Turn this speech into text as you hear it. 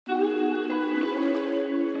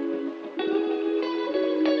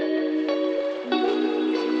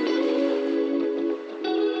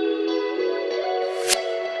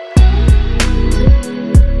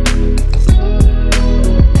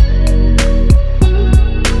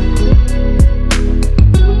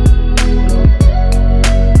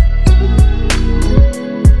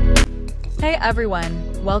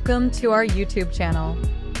everyone, welcome to our YouTube channel.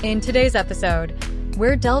 In today's episode,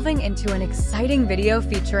 we're delving into an exciting video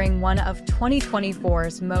featuring one of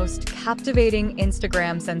 2024's most captivating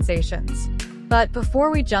Instagram sensations. But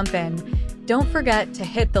before we jump in, don't forget to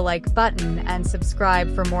hit the like button and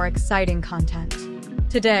subscribe for more exciting content.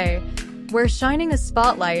 Today, we're shining a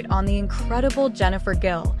spotlight on the incredible Jennifer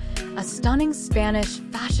Gill, a stunning Spanish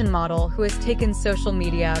fashion model who has taken social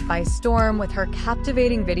media by storm with her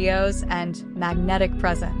captivating videos and magnetic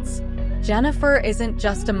presence. Jennifer isn't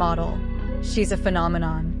just a model, she's a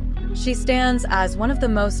phenomenon. She stands as one of the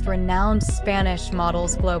most renowned Spanish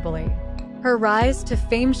models globally. Her rise to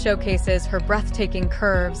fame showcases her breathtaking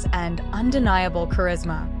curves and undeniable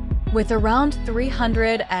charisma. With around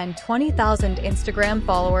 320,000 Instagram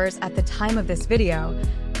followers at the time of this video,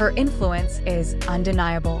 her influence is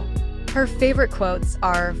undeniable. Her favorite quotes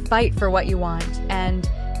are "Fight for what you want" and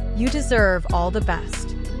 "You deserve all the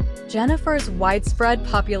best." Jennifer's widespread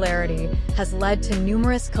popularity has led to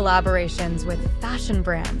numerous collaborations with fashion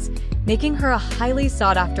brands, making her a highly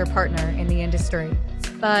sought-after partner in the industry.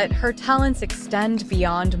 But her talents extend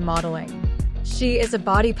beyond modeling. She is a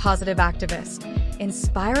body-positive activist,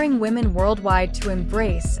 inspiring women worldwide to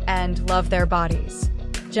embrace and love their bodies.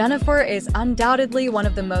 Jennifer is undoubtedly one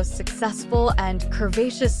of the most successful and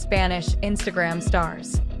curvaceous Spanish Instagram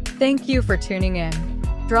stars. Thank you for tuning in.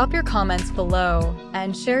 Drop your comments below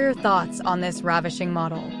and share your thoughts on this ravishing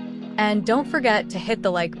model. And don't forget to hit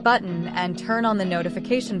the like button and turn on the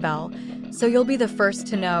notification bell so you'll be the first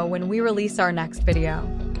to know when we release our next video.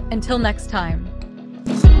 Until next time.